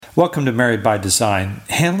Welcome to Married by Design,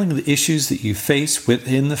 handling the issues that you face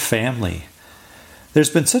within the family. There's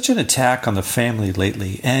been such an attack on the family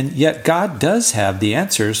lately, and yet God does have the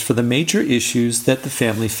answers for the major issues that the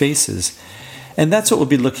family faces. And that's what we'll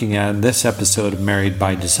be looking at in this episode of Married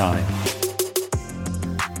by Design.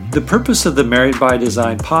 The purpose of the Married by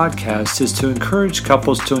Design podcast is to encourage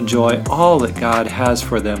couples to enjoy all that God has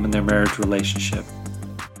for them in their marriage relationship.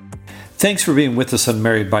 Thanks for being with us on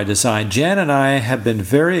Married by Design. Jan and I have been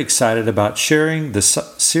very excited about sharing the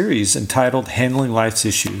series entitled Handling Life's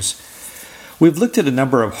Issues. We've looked at a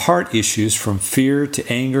number of heart issues from fear to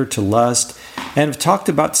anger to lust and have talked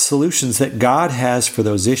about solutions that God has for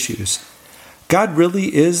those issues. God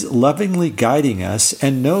really is lovingly guiding us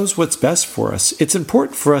and knows what's best for us. It's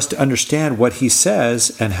important for us to understand what He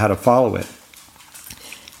says and how to follow it.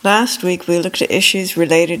 Last week, we looked at issues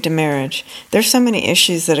related to marriage. There's so many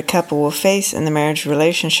issues that a couple will face in the marriage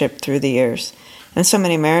relationship through the years, and so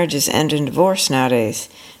many marriages end in divorce nowadays,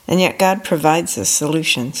 and yet God provides us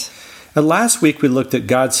solutions. And last week, we looked at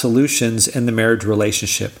God's solutions in the marriage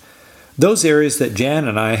relationship, those areas that Jan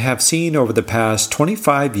and I have seen over the past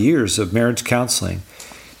 25 years of marriage counseling.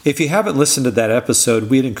 If you haven't listened to that episode,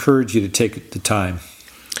 we'd encourage you to take the time.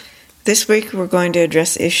 This week, we're going to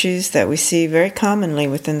address issues that we see very commonly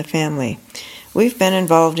within the family. We've been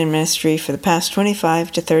involved in ministry for the past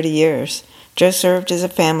 25 to 30 years. Joe served as a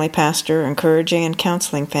family pastor, encouraging and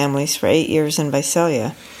counseling families for 8 years in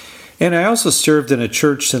Visalia. And I also served in a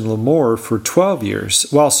church in Lemoore for 12 years.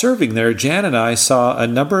 While serving there, Jan and I saw a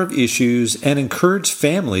number of issues and encouraged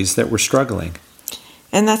families that were struggling.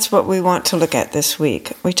 And that's what we want to look at this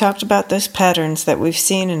week. We talked about those patterns that we've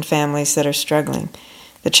seen in families that are struggling,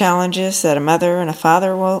 the challenges that a mother and a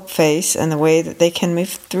father will face, and the way that they can move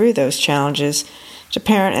through those challenges to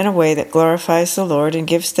parent in a way that glorifies the Lord and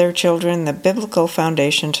gives their children the biblical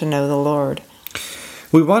foundation to know the Lord.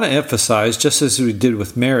 We want to emphasize, just as we did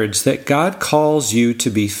with marriage, that God calls you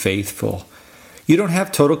to be faithful. You don't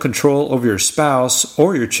have total control over your spouse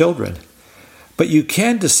or your children, but you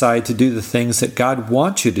can decide to do the things that God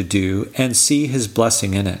wants you to do and see His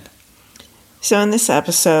blessing in it. So in this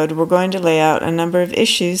episode, we're going to lay out a number of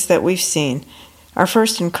issues that we've seen. Our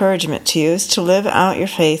first encouragement to you is to live out your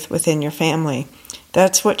faith within your family.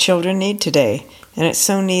 That's what children need today, and it's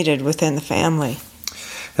so needed within the family.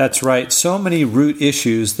 That's right. So many root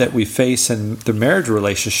issues that we face in the marriage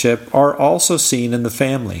relationship are also seen in the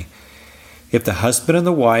family. If the husband and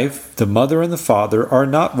the wife, the mother and the father are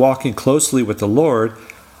not walking closely with the Lord,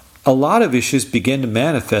 a lot of issues begin to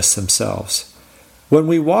manifest themselves. When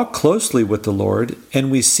we walk closely with the Lord and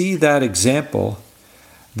we see that example,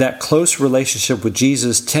 that close relationship with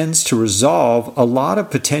Jesus tends to resolve a lot of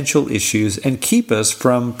potential issues and keep us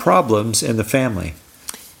from problems in the family.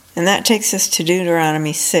 And that takes us to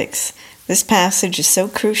Deuteronomy 6. This passage is so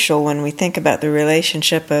crucial when we think about the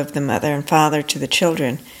relationship of the mother and father to the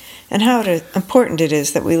children, and how important it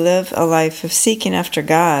is that we live a life of seeking after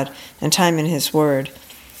God and time in His Word.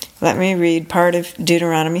 Let me read part of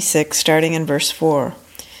Deuteronomy 6, starting in verse 4.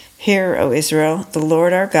 Hear, O Israel, the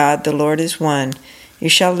Lord our God, the Lord is one. You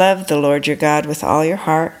shall love the Lord your God with all your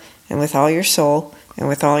heart, and with all your soul, and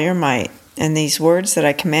with all your might. And these words that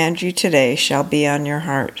I command you today shall be on your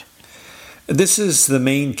heart. This is the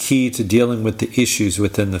main key to dealing with the issues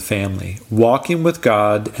within the family, walking with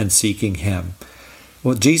God and seeking Him.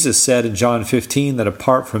 Well, Jesus said in John 15 that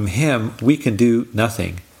apart from Him, we can do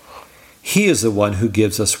nothing. He is the one who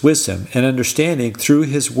gives us wisdom and understanding through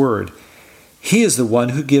His Word. He is the one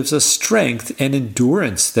who gives us strength and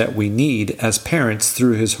endurance that we need as parents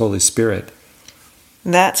through His Holy Spirit.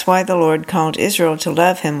 That's why the Lord called Israel to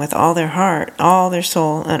love Him with all their heart, all their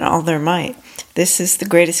soul, and all their might. This is the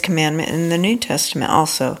greatest commandment in the New Testament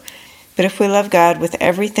also. But if we love God with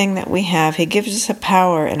everything that we have, He gives us a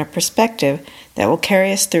power and a perspective that will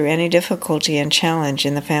carry us through any difficulty and challenge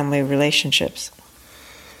in the family relationships.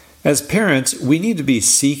 As parents, we need to be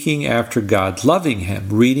seeking after God, loving Him,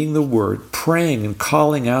 reading the Word, praying and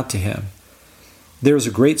calling out to Him. There is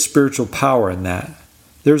a great spiritual power in that.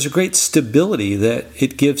 There is a great stability that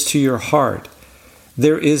it gives to your heart.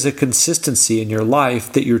 There is a consistency in your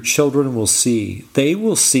life that your children will see. They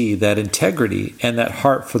will see that integrity and that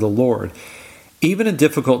heart for the Lord. Even in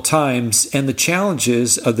difficult times and the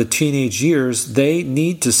challenges of the teenage years, they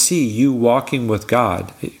need to see you walking with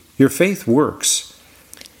God. Your faith works.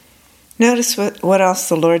 Notice what else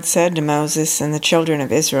the Lord said to Moses and the children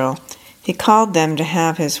of Israel. He called them to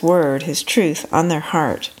have His Word, His truth, on their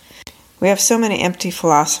heart. We have so many empty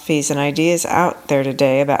philosophies and ideas out there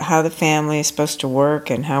today about how the family is supposed to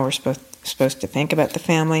work and how we're supposed supposed to think about the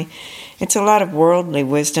family. It's a lot of worldly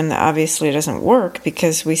wisdom that obviously doesn't work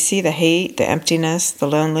because we see the hate, the emptiness, the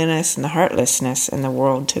loneliness, and the heartlessness in the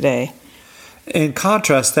world today. And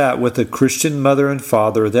contrast that with a Christian mother and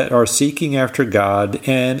father that are seeking after God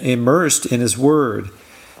and immersed in His Word.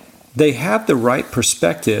 They have the right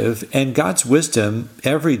perspective and God's wisdom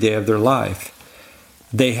every day of their life.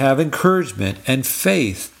 They have encouragement and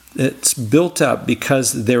faith that's built up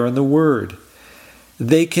because they're in the Word.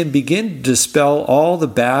 They can begin to dispel all the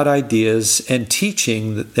bad ideas and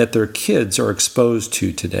teaching that their kids are exposed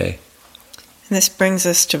to today. And this brings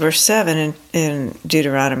us to verse 7 in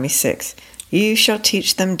Deuteronomy 6. You shall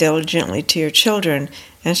teach them diligently to your children,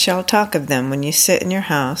 and shall talk of them when you sit in your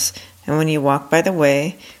house, and when you walk by the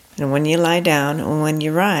way, and when you lie down, and when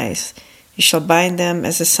you rise. You shall bind them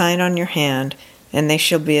as a sign on your hand, and they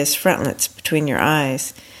shall be as frontlets between your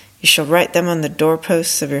eyes. You shall write them on the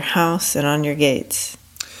doorposts of your house and on your gates.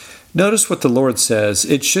 Notice what the Lord says.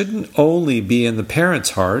 It shouldn't only be in the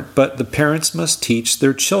parents' heart, but the parents must teach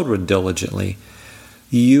their children diligently.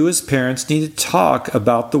 You as parents need to talk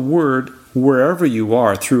about the Word wherever you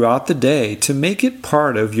are throughout the day to make it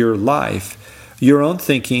part of your life, your own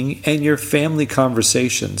thinking, and your family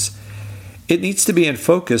conversations. It needs to be in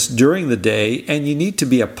focus during the day, and you need to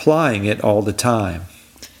be applying it all the time.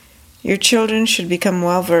 Your children should become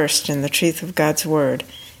well versed in the truth of God's Word.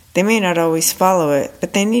 They may not always follow it,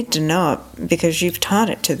 but they need to know it because you've taught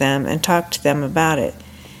it to them and talked to them about it.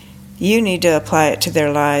 You need to apply it to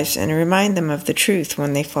their lives and remind them of the truth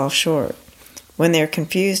when they fall short. When they're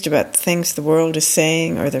confused about the things the world is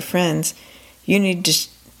saying or their friends, you need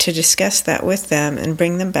to discuss that with them and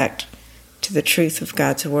bring them back to the truth of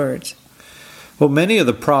God's words. Well, many of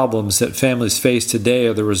the problems that families face today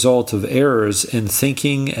are the result of errors in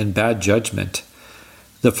thinking and bad judgment.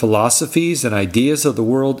 The philosophies and ideas of the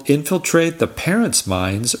world infiltrate the parents'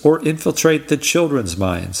 minds or infiltrate the children's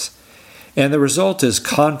minds. And the result is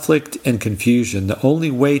conflict and confusion. The only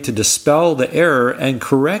way to dispel the error and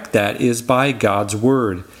correct that is by God's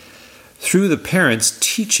Word, through the parents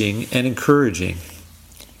teaching and encouraging.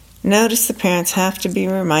 Notice the parents have to be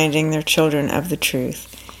reminding their children of the truth.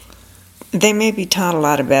 They may be taught a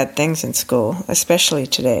lot of bad things in school, especially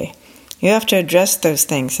today. You have to address those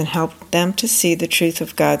things and help them to see the truth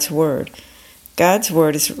of God's Word. God's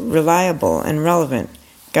Word is reliable and relevant.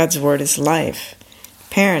 God's Word is life.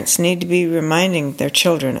 Parents need to be reminding their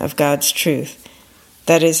children of God's truth.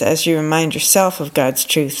 That is, as you remind yourself of God's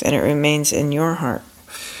truth and it remains in your heart.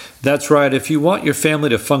 That's right. If you want your family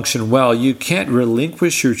to function well, you can't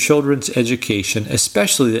relinquish your children's education,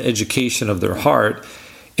 especially the education of their heart,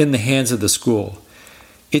 in the hands of the school.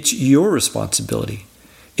 It's your responsibility.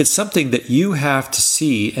 It's something that you have to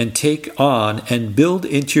see and take on and build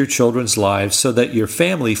into your children's lives so that your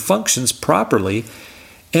family functions properly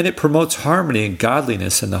and it promotes harmony and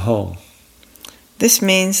godliness in the home. This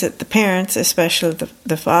means that the parents, especially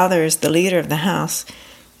the father as the leader of the house,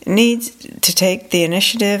 needs to take the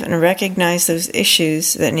initiative and recognize those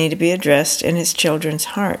issues that need to be addressed in his children's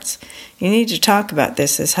hearts. You need to talk about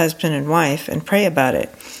this as husband and wife and pray about it.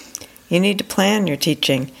 You need to plan your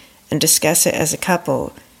teaching and discuss it as a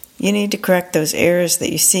couple. You need to correct those errors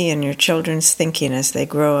that you see in your children's thinking as they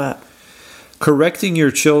grow up. Correcting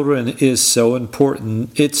your children is so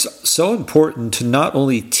important. It's so important to not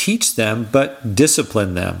only teach them, but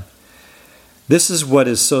discipline them. This is what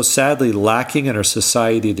is so sadly lacking in our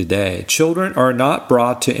society today. Children are not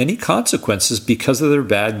brought to any consequences because of their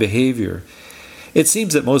bad behavior. It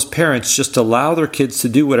seems that most parents just allow their kids to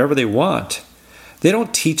do whatever they want. They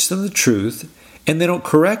don't teach them the truth, and they don't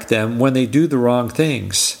correct them when they do the wrong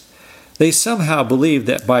things. They somehow believe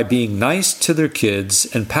that by being nice to their kids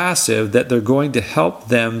and passive, that they're going to help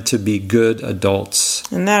them to be good adults.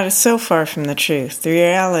 And that is so far from the truth. The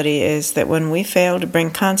reality is that when we fail to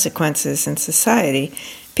bring consequences in society,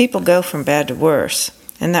 people go from bad to worse.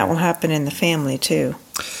 And that will happen in the family too.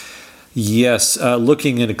 Yes,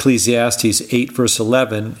 looking in Ecclesiastes 8 verse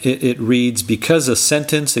 11, it reads, "Because a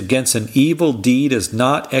sentence against an evil deed is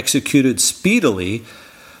not executed speedily,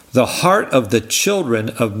 the heart of the children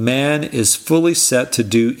of man is fully set to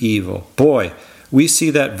do evil." Boy, we see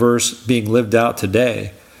that verse being lived out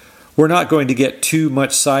today. We're not going to get too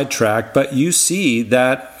much sidetracked, but you see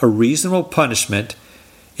that a reasonable punishment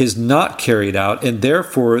is not carried out, and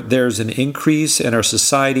therefore there's an increase in our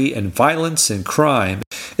society in violence and crime,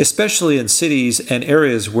 especially in cities and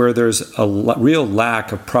areas where there's a real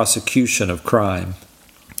lack of prosecution of crime.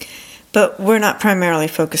 But we're not primarily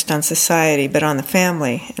focused on society, but on the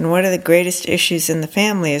family. And one of the greatest issues in the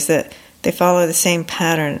family is that they follow the same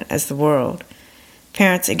pattern as the world.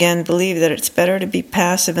 Parents, again, believe that it's better to be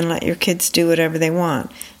passive and let your kids do whatever they want,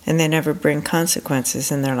 and they never bring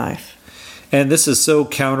consequences in their life. And this is so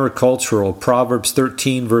countercultural. Proverbs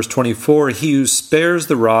 13, verse 24, he who spares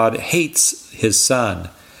the rod hates his son,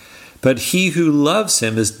 but he who loves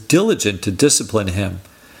him is diligent to discipline him.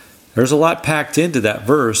 There's a lot packed into that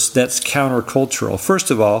verse that's countercultural.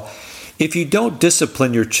 First of all, if you don't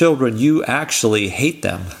discipline your children, you actually hate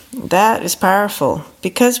them. That is powerful.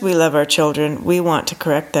 Because we love our children, we want to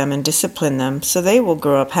correct them and discipline them so they will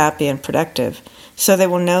grow up happy and productive, so they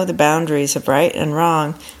will know the boundaries of right and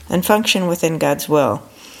wrong and function within God's will.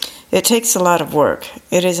 It takes a lot of work.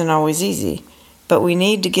 It isn't always easy, but we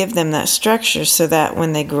need to give them that structure so that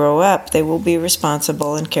when they grow up, they will be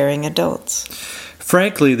responsible and caring adults.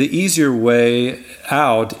 Frankly, the easier way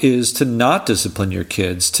out is to not discipline your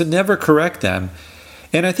kids, to never correct them.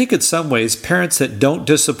 And I think in some ways, parents that don't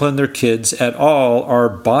discipline their kids at all are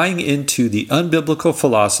buying into the unbiblical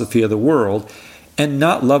philosophy of the world and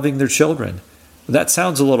not loving their children. That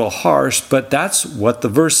sounds a little harsh, but that's what the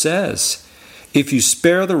verse says. If you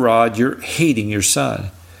spare the rod, you're hating your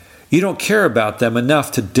son. You don't care about them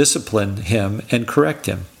enough to discipline him and correct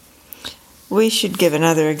him. We should give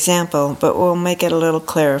another example, but we'll make it a little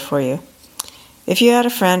clearer for you. If you had a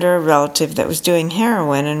friend or a relative that was doing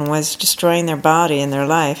heroin and was destroying their body and their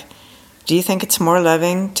life, do you think it's more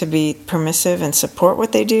loving to be permissive and support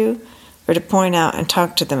what they do, or to point out and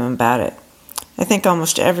talk to them about it? I think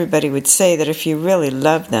almost everybody would say that if you really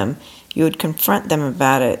loved them, you would confront them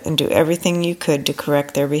about it and do everything you could to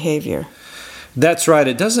correct their behavior. That's right.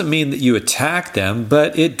 It doesn't mean that you attack them,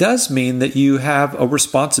 but it does mean that you have a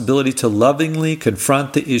responsibility to lovingly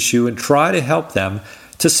confront the issue and try to help them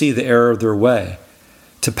to see the error of their way.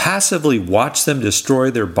 To passively watch them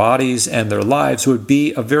destroy their bodies and their lives would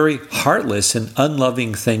be a very heartless and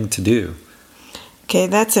unloving thing to do. Okay,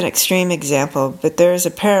 that's an extreme example, but there is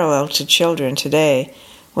a parallel to children today.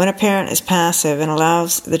 When a parent is passive and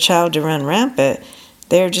allows the child to run rampant,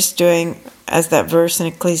 they are just doing as that verse in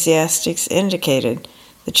Ecclesiastes indicated.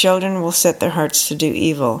 The children will set their hearts to do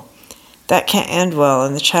evil. That can't end well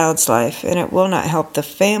in the child's life, and it will not help the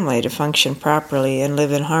family to function properly and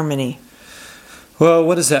live in harmony. Well,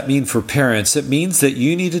 what does that mean for parents? It means that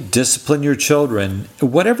you need to discipline your children,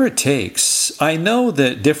 whatever it takes. I know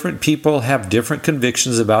that different people have different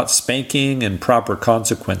convictions about spanking and proper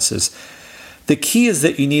consequences. The key is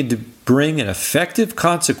that you need to bring an effective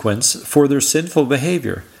consequence for their sinful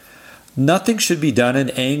behavior. Nothing should be done in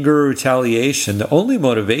anger or retaliation. The only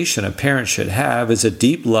motivation a parent should have is a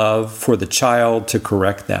deep love for the child to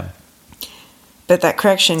correct them. But that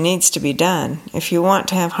correction needs to be done. If you want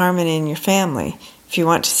to have harmony in your family, if you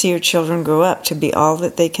want to see your children grow up to be all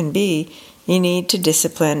that they can be, you need to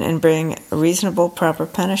discipline and bring a reasonable, proper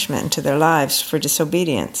punishment into their lives for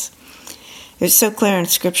disobedience. It's so clear in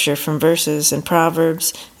Scripture from verses and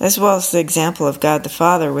Proverbs, as well as the example of God the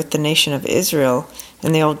Father with the nation of Israel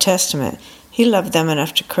in the Old Testament. He loved them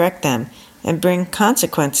enough to correct them and bring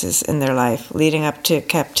consequences in their life, leading up to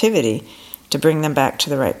captivity, to bring them back to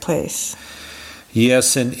the right place.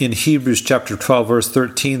 Yes, and in Hebrews chapter 12, verse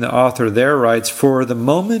 13, the author there writes, "For the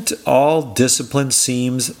moment all discipline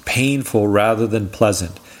seems painful rather than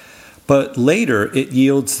pleasant, but later it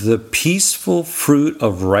yields the peaceful fruit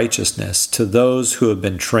of righteousness to those who have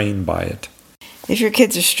been trained by it." If your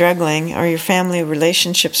kids are struggling or your family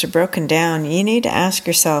relationships are broken down, you need to ask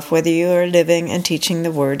yourself whether you are living and teaching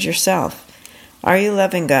the Word yourself. Are you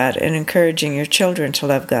loving God and encouraging your children to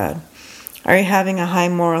love God? Are you having a high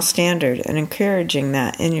moral standard and encouraging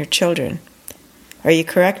that in your children? Are you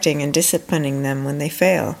correcting and disciplining them when they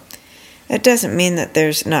fail? It doesn't mean that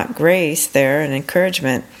there's not grace there and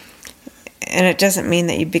encouragement, and it doesn't mean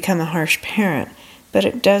that you become a harsh parent, but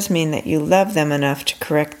it does mean that you love them enough to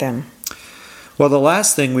correct them. Well, the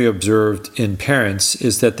last thing we observed in parents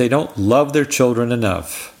is that they don't love their children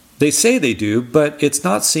enough. They say they do, but it's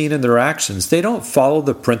not seen in their actions. They don't follow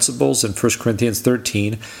the principles in 1 Corinthians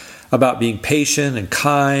 13 about being patient and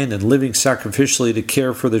kind and living sacrificially to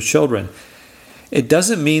care for their children. It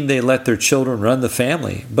doesn't mean they let their children run the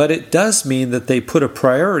family, but it does mean that they put a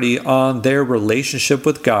priority on their relationship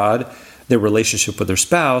with God, their relationship with their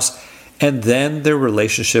spouse, and then their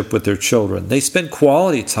relationship with their children. They spend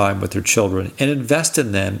quality time with their children and invest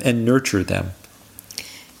in them and nurture them.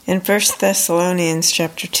 In 1 Thessalonians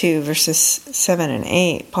chapter 2, verses 7 and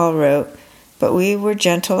 8, Paul wrote, "But we were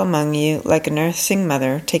gentle among you, like a nursing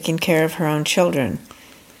mother taking care of her own children.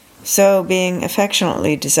 So, being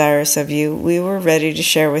affectionately desirous of you, we were ready to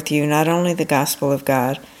share with you not only the gospel of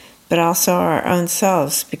God, but also our own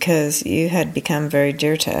selves, because you had become very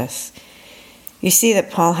dear to us." You see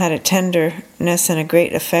that Paul had a tenderness and a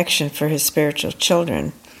great affection for his spiritual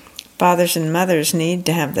children. Fathers and mothers need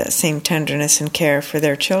to have that same tenderness and care for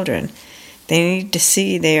their children. They need to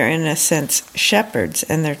see they are, in a sense, shepherds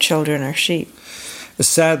and their children are sheep.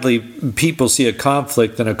 Sadly, people see a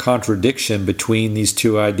conflict and a contradiction between these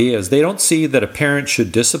two ideas. They don't see that a parent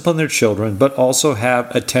should discipline their children, but also have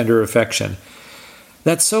a tender affection.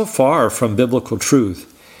 That's so far from biblical truth.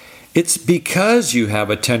 It's because you have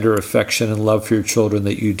a tender affection and love for your children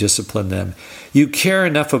that you discipline them. You care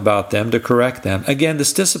enough about them to correct them. Again,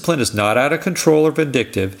 this discipline is not out of control or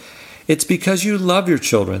vindictive. It's because you love your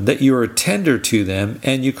children that you are tender to them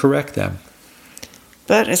and you correct them.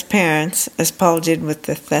 But as parents, as Paul did with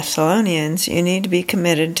the Thessalonians, you need to be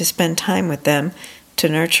committed to spend time with them, to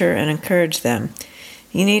nurture and encourage them.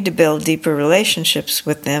 You need to build deeper relationships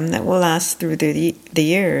with them that will last through the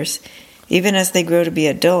years. Even as they grow to be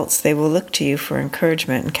adults, they will look to you for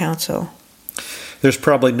encouragement and counsel. There's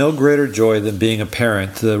probably no greater joy than being a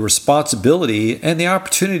parent, the responsibility and the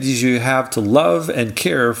opportunities you have to love and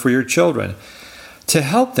care for your children, to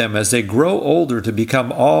help them as they grow older to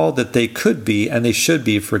become all that they could be and they should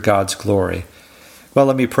be for God's glory. Well,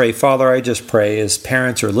 let me pray. Father, I just pray as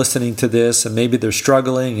parents are listening to this and maybe they're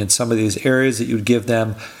struggling in some of these areas that you would give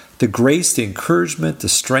them the grace, the encouragement, the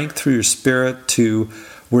strength through your Spirit to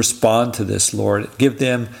respond to this, Lord. Give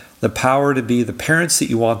them the power to be the parents that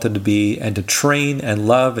you want them to be and to train and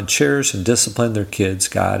love and cherish and discipline their kids,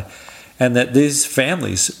 God. And that these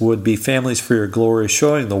families would be families for your glory,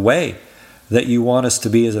 showing the way that you want us to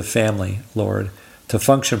be as a family, Lord, to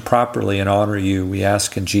function properly and honor you. We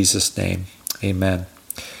ask in Jesus' name. Amen.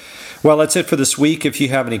 Well, that's it for this week. If you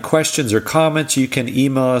have any questions or comments, you can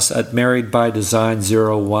email us at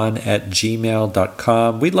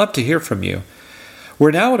marriedbydesign01@gmail.com. We'd love to hear from you.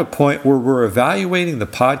 We're now at a point where we're evaluating the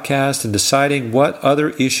podcast and deciding what other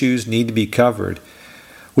issues need to be covered.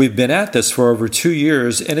 We've been at this for over 2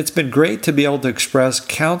 years, and it's been great to be able to express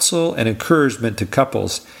counsel and encouragement to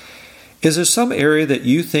couples. Is there some area that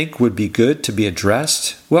you think would be good to be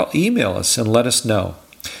addressed? Well, email us and let us know.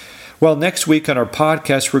 Well, next week on our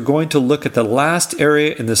podcast, we're going to look at the last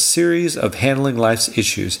area in the series of handling life's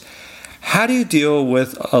issues. How do you deal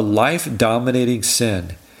with a life-dominating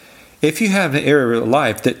sin? If you have an area of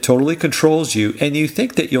life that totally controls you and you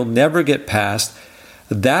think that you'll never get past,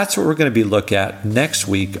 that's what we're going to be looking at next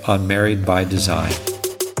week on Married by Design.